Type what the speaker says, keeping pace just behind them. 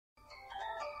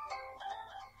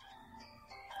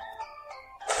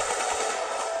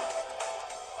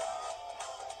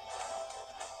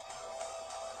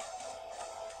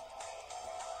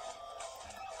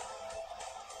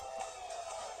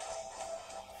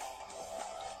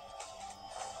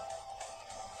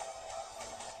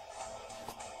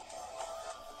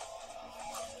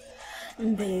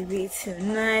Baby,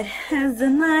 tonight is the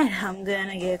night I'm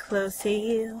gonna get close to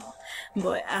you.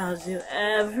 Boy, I'll do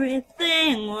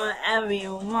everything, whatever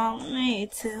you want me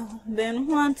to. Been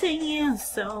wanting you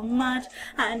so much,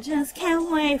 I just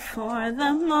can't wait for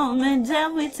the moment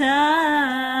that we touch.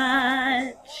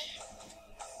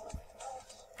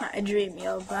 I dream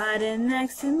your body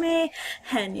next to me,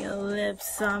 and your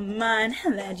lips on mine.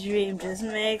 That dream just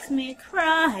makes me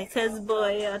cry, 'cause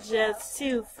boy, you're just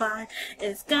too fine.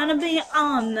 It's gonna be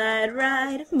all night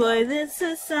ride. Boy, this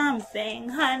is something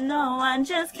I know I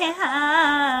just can't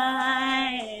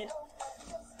hide.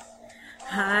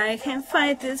 I can't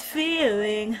fight this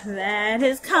feeling that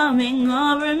is coming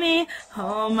over me.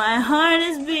 Oh, my heart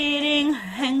is beating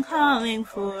and calling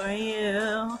for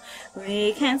you.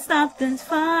 We can't stop this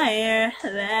fire,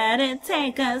 let it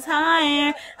take us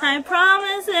higher. I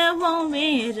promise it won't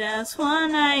be just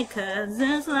one night, 'cause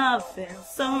this love feels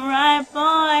so right,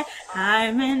 boy.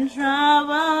 I'm in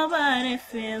trouble, but it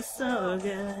feels so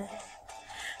good.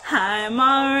 I'm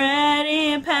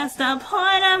already past the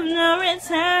point of no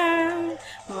return.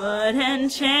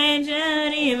 Wouldn't change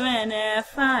it even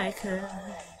if I could.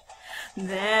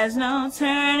 There's no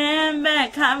turning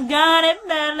back, I've got it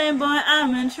badly, boy,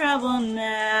 I'm in trouble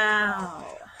now.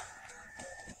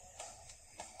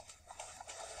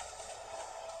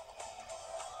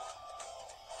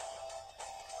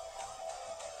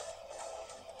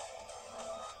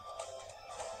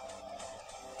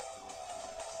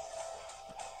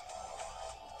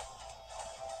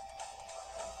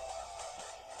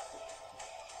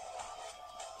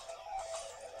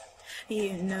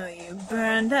 You know you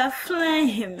burned a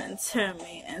flame and turned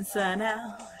me inside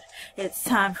out. It's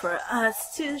time for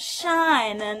us to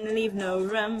shine and leave no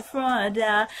room for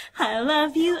doubt. I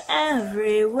love you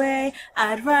every way,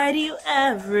 I'd ride you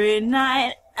every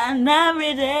night and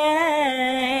every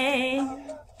day.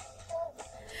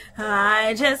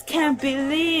 I just can't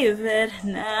believe it,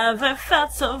 never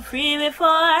felt so free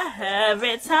before.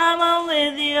 Every time I'm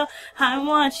with you, I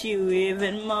want you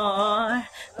even more.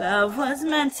 Love was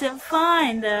meant to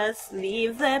find us,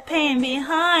 leave the pain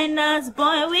behind us.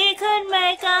 Boy, we could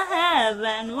make a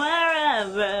heaven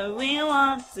wherever we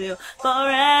want to,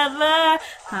 forever.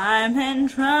 I'm in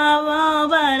trouble,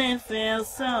 but it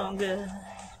feels so good.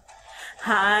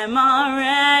 I'm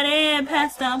already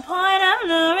past the point of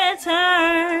no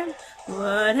return.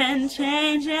 Wouldn't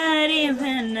change it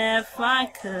even if I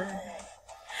could.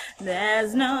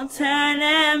 There's no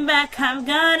turning back, I've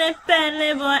got it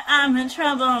badly, boy, I'm in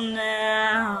trouble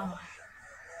now.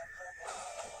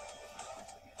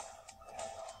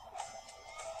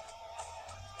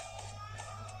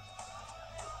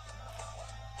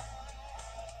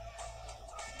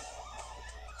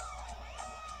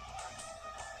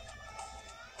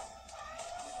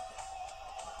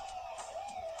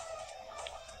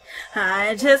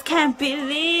 I just can't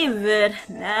believe it,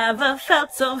 never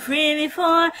felt so free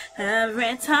before.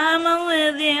 Every time I'm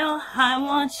with you, I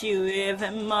want you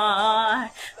even more.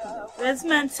 It's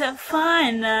meant to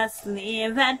find us,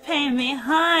 leave that pain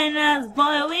behind us.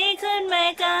 Boy, we could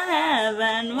make a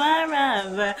heaven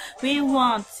wherever we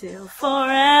want to,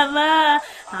 forever.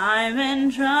 I'm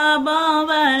in trouble,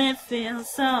 but it feels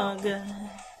so good.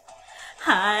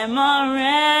 I'm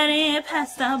already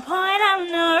past the point of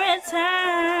no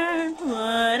return.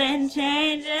 Wouldn't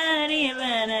change it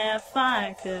even if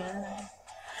I could.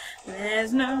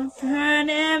 There's no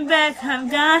turning back, I've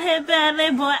got it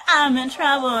badly, boy, I'm in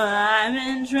trouble. I'm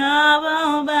in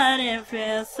trouble, but it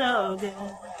feels so good.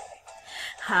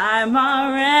 I'm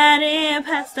already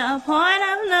past the point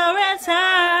of no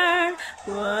return.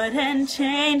 Wouldn't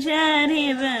change it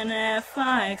even if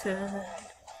I could.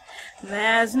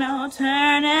 There's no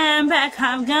turning back,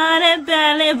 I've got it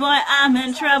badly, boy, I'm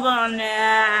in trouble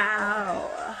now.